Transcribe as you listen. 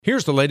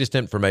Here's the latest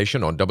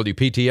information on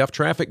WPTF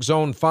Traffic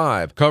Zone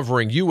 5,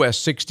 covering US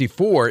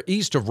 64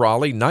 east of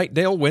Raleigh,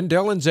 Knightdale,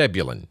 Wendell, and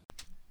Zebulon.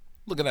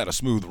 Looking at a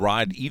smooth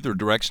ride either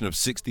direction of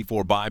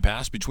 64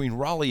 bypass between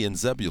Raleigh and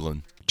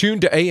Zebulon. Tune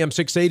to AM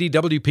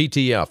 680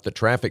 WPTF, the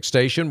traffic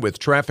station with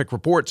traffic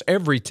reports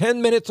every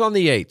 10 minutes on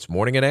the 8s,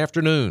 morning and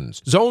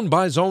afternoons.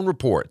 Zone-by-zone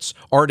reports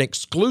are an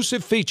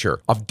exclusive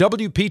feature of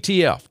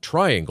WPTF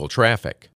Triangle Traffic.